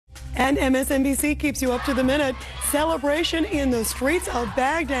And MSNBC keeps you up to the minute. Celebration in the streets of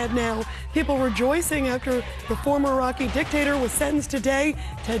Baghdad now. People rejoicing after the former Iraqi dictator was sentenced today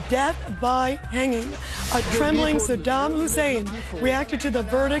to death by hanging. A trembling Saddam Hussein reacted to the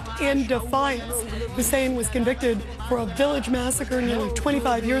verdict in defiance. Hussein was convicted for a village massacre nearly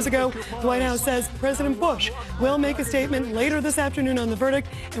 25 years ago. The White House says President Bush will make a statement later this afternoon on the verdict,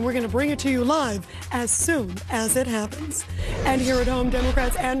 and we're going to bring it to you live as soon as it happens. And here at home,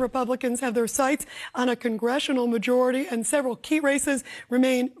 Democrats and Republicans have their sights on a congressional majority, and several key races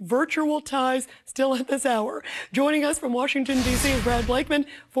remain virtual ties still at this hour. Joining us from Washington, D.C. is Brad Blakeman,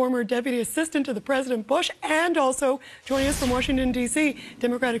 former deputy assistant to the President Bush, and also joining us from Washington, D.C.,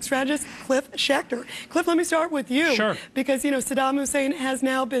 Democratic strategist Cliff Schecter. Cliff, let me start with you. Sure. Because, you know, Saddam Hussein has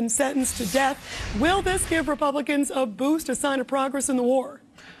now been sentenced to death. Will this give Republicans a boost, a sign of progress in the war?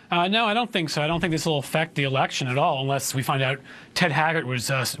 No, I don't think so. I don't think this will affect the election at all, unless we find out Ted Haggard was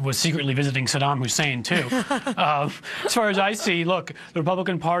secretly visiting Saddam Hussein, too. As far as I see, look, the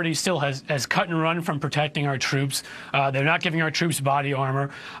Republican Party still has cut and run from protecting our troops. They're not giving our troops body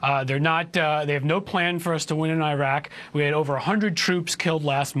armor. They have no plan for us to win in Iraq. We had over 100 troops killed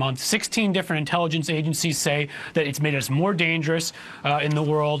last month. 16 different intelligence agencies say that it's made us more dangerous in the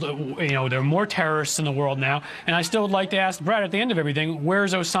world. You know, there are more terrorists in the world now. And I still would like to ask Brad at the end of everything,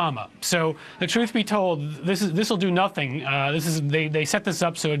 where's Osama? So the truth be told, this will do nothing. They set this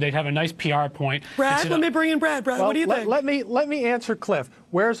up so they'd have a nice PR point. Brad, let me bring in Brad. Brad, well, what do you think? Let me answer Cliff.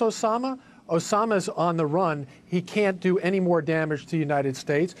 Where's Osama? Osama's on the run. He can't do any more damage to the United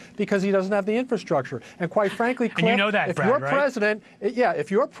States because he doesn't have the infrastructure. And quite frankly, Cliff, and you know that, if Brad, you're right? president, if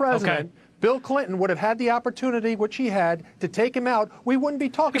you're president. Okay. Bill Clinton would have had the opportunity, which he had, to take him out. We wouldn't be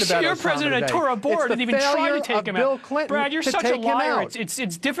talking about your Osama president today. at Tora Bora didn't even try to take him Bill out. Clinton Brad, you're such a liar.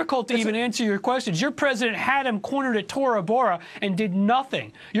 It's difficult to even answer your questions. Your president had him cornered at Tora Bora and did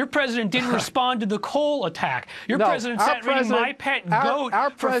nothing. Your president didn't respond to the Cole attack. Your president sat reading My Pet Goat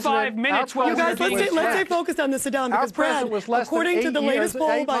for 5 minutes. You guys, let's stay focused on the Saddam, because Brad, according to the latest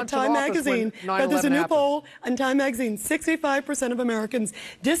poll by Time Magazine, there's a new poll on Time Magazine, 65% of Americans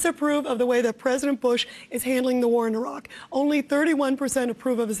disapprove of the way that President Bush is handling the war in Iraq. Only 31%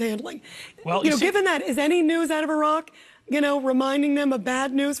 approve of his handling. Well, you know, given that, is any news out of Iraq, you know, reminding them of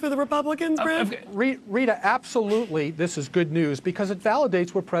bad news for the Republicans, Brad? Rita, absolutely, this is good news because it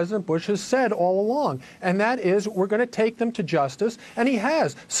validates what President Bush has said all along, and that is we're going to take them to justice, and he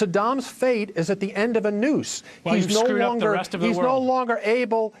has. Saddam's fate is at the end of a noose. Well, he's no longer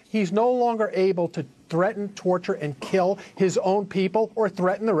able to threaten, torture, and kill his own people or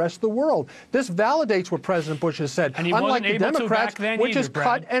threaten the rest of the world. This validates what President Bush has said. And he unlike wasn't the able Democrats, to back then which either, is Brad.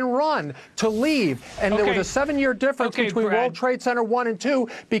 cut and run to leave. And there was a 7-year difference between Brad. World Trade Center 1 and 2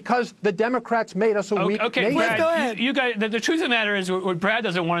 because the Democrats made us a weak nation. Brad, go ahead. You guys, the truth of the matter is what Brad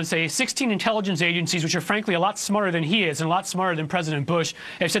doesn't want to say. 16 intelligence agencies, which are frankly a lot smarter than he is and a lot smarter than President Bush,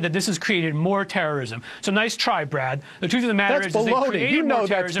 have said that this has created more terrorism. So nice try, Brad. The truth of the matter is they created more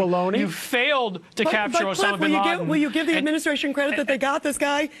terrorism. Baloney. You failed to capture Osama bin Laden. Will you give the administration credit that they got this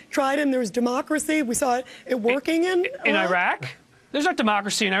guy, tried him, there was democracy, we saw it working in Iraq? There's not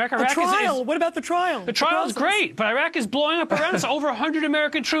democracy in Iraq. The trial. What about the trial? The trial's great, but Iraq is blowing up around us. Over 100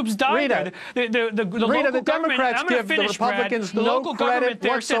 American troops died there. The local Democrats give the Republicans no credit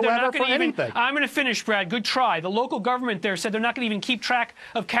whatsoever for anything. I'm going to finish, Brad. Good try. The local government there said they're not going to even keep track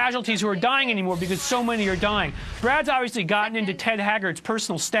of casualties who are dying anymore because so many are dying. Brad's obviously gotten into Ted Haggard's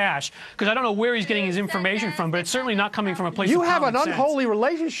personal stash because I don't know where he's getting his information from, but it's certainly not coming from a place of common sense. You have an unholy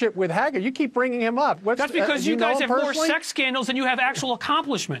relationship with Haggard. You keep bringing him up. That's because you guys have more sex scandals than you have actual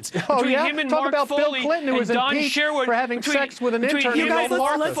accomplishments. Between him and Talk Mark about Foley Bill Clinton, who was impeached for having sex with an intern. You guys,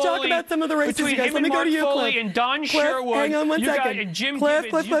 let's talk about some of the races. Between Let him me and go to you, Mark Foley Cliff. and Don Cliff, Sherwood. hang on one second.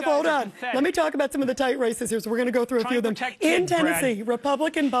 Cliff, hold on. Let me talk about some of the tight races here. So we're going to go through a few of them. In Tennessee,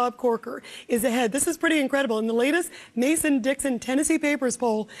 Republican Bob Corker is ahead. This is pretty incredible. In the latest Mason-Dixon Tennessee Papers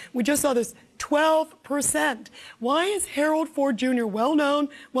poll, we just saw this 12%. Why is Harold Ford Jr. well known?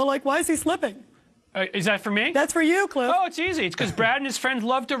 Well, like, why is he slipping? Is that for me? That's for you, Cliff. Oh, it's easy. It's because Brad and his friends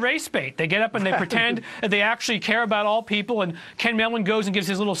love to race bait. They get up and they pretend that they actually care about all people, and Ken Mellon goes and gives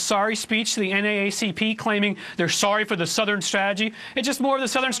his little sorry speech to the NAACP claiming they're sorry for the Southern strategy. It's just more of the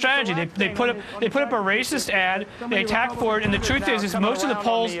Southern strategy. They put up a racist ad, they attack for it, and the truth is most of the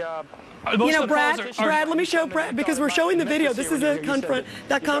polls... You know, Brad, let me show Brad, because we're showing the video. This is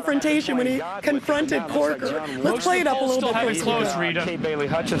that confrontation when he confronted Corker. Let's play it up a little bit. Close, Rita. Kay Bailey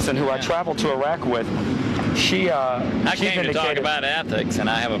Hutchinson, who I traveled to Iraq with, I came to talk about ethics, and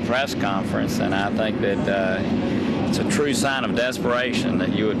I have a press conference, and I think that It's a true sign of desperation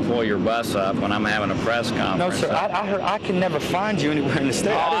that you would pull your bus up when I'm having a press conference. No, sir. I heard I can never find you anywhere in the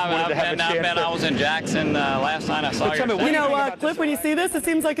state. I was in Jackson last night. I saw your. You know, Cliff, when you see this, it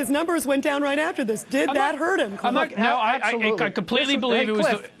seems like his numbers went down right after this. Did that hurt him? Look, no, I completely believe it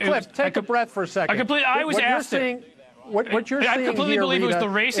was. Cliff, take a breath for a second. I was asked it. What you're seeing I completely here, believe Rita, it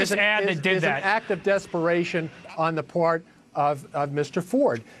was the racist ad that did that. Is an act of desperation on the part of Mr.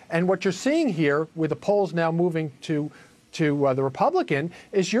 Ford. And what you're seeing here, with the polls now moving to the Republican,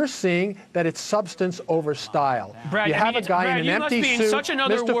 is you're seeing that it's substance over style. Brad, you have a guy in an empty suit, you must be in such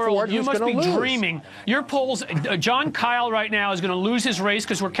another Mr. world. Ford, You must be lose. dreaming. Your polls, John Kyle right now is going to lose his race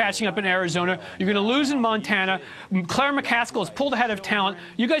because we're catching up in Arizona. You're going to lose in Montana. Claire McCaskill is pulled ahead of talent.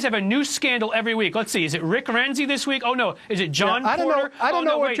 You guys have a new scandal every week. Let's see. Is it Rick Renzi this week? Oh, no. Is it John Porter? I don't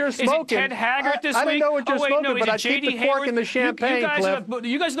know what you're smoking. Is it Ted Haggard this week? I don't know what you're smoking, but I keep the cork in the champagne, Cliff.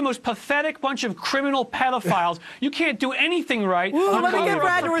 You guys are the most pathetic bunch of criminal pedophiles. You can't do anything right. Ooh, let me get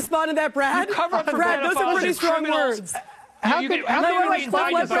Brad to respond to that, Brad. You cover up for Brad, those are pretty strong words. How could you let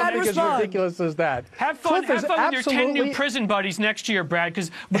Brad as respond? ridiculous as that? Have fun with your 10 new prison buddies next year, Brad,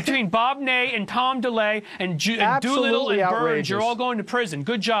 because between Bob Ney and Tom DeLay and Doolittle and Burns, you're all going to prison.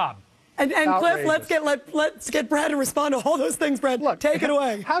 Good job. And Cliff, let's get Brad to respond to all those things, Brad. Look, take it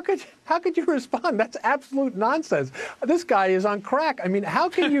away. How could you respond? That's absolute nonsense. This guy is on crack. I mean, how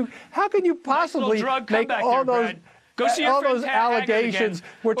can you possibly make all those allegations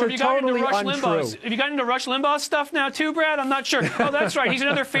which are totally untrue? Have you gotten into Rush Limbaugh stuff now too, Brad? I'm not sure. Oh, that's right. He's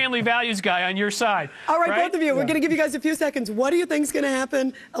another family values guy on your side. All right, both of you. We're going to give you guys a few seconds. What do you think is going to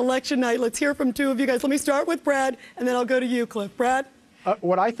happen election night? Let's hear from two of you guys. Let me start with Brad, and then I'll go to you, Cliff. Brad?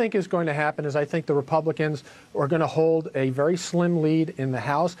 What I think is going to happen is I think the Republicans are going to hold a very slim lead in the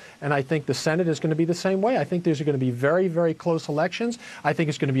House, and I think the Senate is going to be the same way. I think there's going to be very, very close elections. I think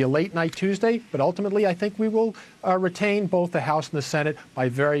it's going to be a late night Tuesday, but ultimately I think we will retain both the House and the Senate by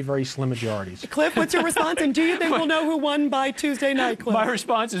very, very slim majorities. Cliff, what's your response? And do you think we'll know who won by Tuesday night, Cliff? My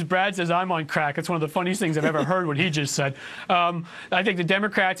response is Brad says I'm on crack. It's one of the funniest things I've ever heard what he just said. I think the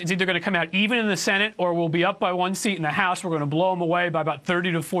Democrats, it's either going to come out even in the Senate or we'll be up by one seat in the House. We're going to blow them away by about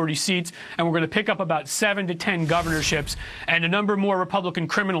 30 to 40 seats, and we're going to pick up about 7 to 10 governorships, and a number more Republican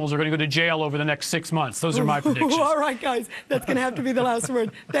criminals are going to go to jail over the next 6 months. Those are my predictions. All right, guys. That's going to have to be the last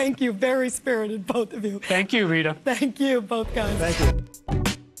word. Thank you. Very spirited, both of you. Thank you, Rita. Thank you, both guys. Thank you.